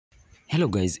Hello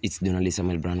guys, it's Donald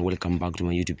Samuel Brand. Welcome back to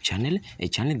my YouTube channel, a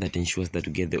channel that ensures that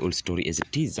you get the whole story as a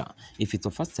teaser. If it's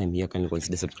your first time here, kindly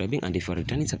consider subscribing, and if you're a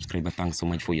returning subscriber, thanks so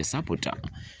much for your support.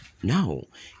 Now,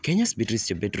 Kenya's Beatrice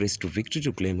Chebet raced to victory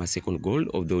to claim her second gold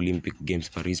of the Olympic Games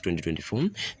Paris 2024,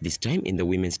 this time in the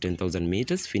women's 10,000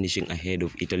 meters, finishing ahead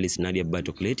of Italy's Nadia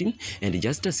Bartocletti and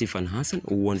Justa Sifan Hassan,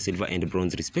 who won silver and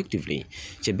bronze respectively.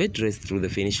 Chebet raced through the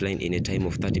finish line in a time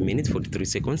of 30 minutes, 43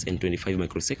 seconds and 25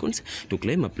 microseconds to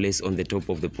claim a place on the top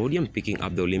of the podium, picking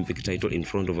up the Olympic title in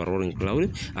front of a roaring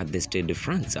crowd at the Stade de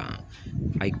France.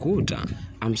 I quote,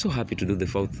 "I'm so happy to do the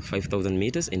 5,000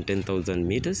 meters and 10,000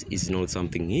 meters is not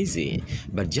something easy,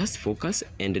 but just focus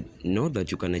and know that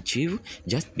you can achieve.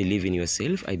 Just believe in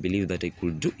yourself. I believe that I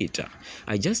could do it.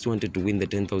 I just wanted to win the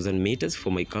 10,000 meters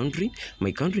for my country.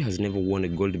 My country has never won a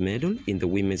gold medal in the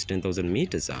women's 10,000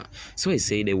 meters. So I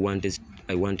said I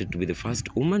wanted to be the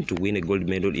first woman to win a gold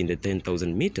medal in the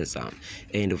 10,000 meters.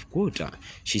 End of quote.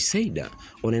 She said,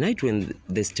 on a night when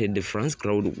the Stade de France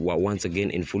crowd were once again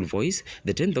in full voice,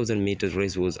 the 10,000 meters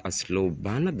race was a slow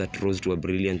burner that rose to a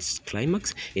brilliant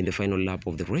climax in the final lap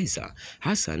of the race.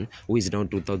 Hassan, who is now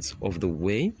 2/3 of the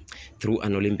way through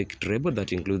an Olympic treble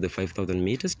that includes the 5,000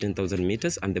 meters, 10,000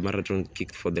 meters, and the marathon,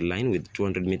 kicked for the line with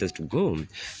 200 meters to go.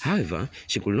 However,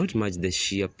 she could not match the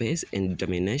sheer pace and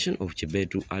determination of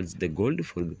Chebet, who adds the gold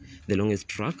for the longest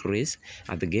track race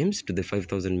at the Games to the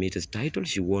 5,000 meters title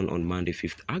she won on Monday,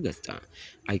 5th August.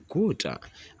 I quote,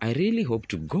 "I really hope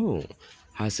to go,"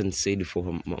 Hassan said for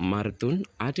her marathon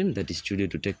attempt that is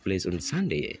scheduled to take place on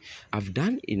Sunday. "I've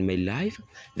done in my life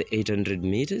the 800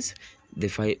 meters, the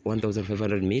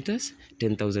 1,500 meters,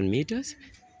 10,000 meters,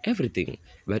 everything.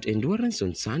 But endurance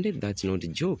on Sunday, that's not a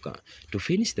joke. To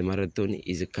finish the marathon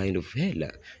is a kind of hell.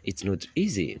 It's not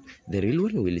easy. The real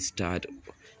one will start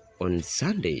on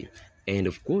Sunday." End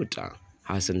of quote,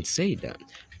 Hassan said.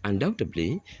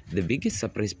 Undoubtedly, the biggest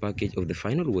surprise package of the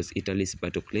final was Italy's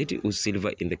Bartocletti, whose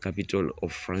silver in the capital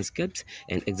of France caps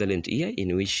an excellent year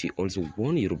in which she also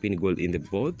won European gold in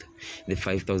both the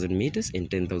 5,000 meters and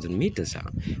 10,000 meters.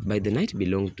 By the night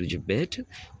belonged to Chebet,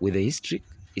 with a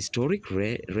historic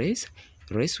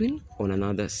race win on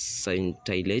another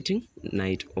scintillating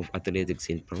night of athletics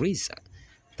in Paris.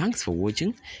 Thanks for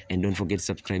watching, and don't forget to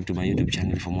subscribe to my YouTube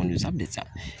channel for more news updates.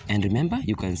 And remember,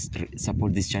 you can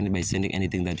support this channel by sending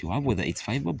anything that you have, whether it's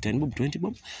 5 bob, 10 bob, 20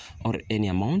 bob, or any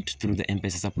amount through the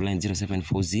M-Pesa support line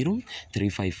 0740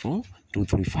 354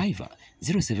 235.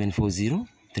 0740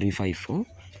 354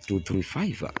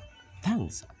 235.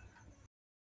 Thanks.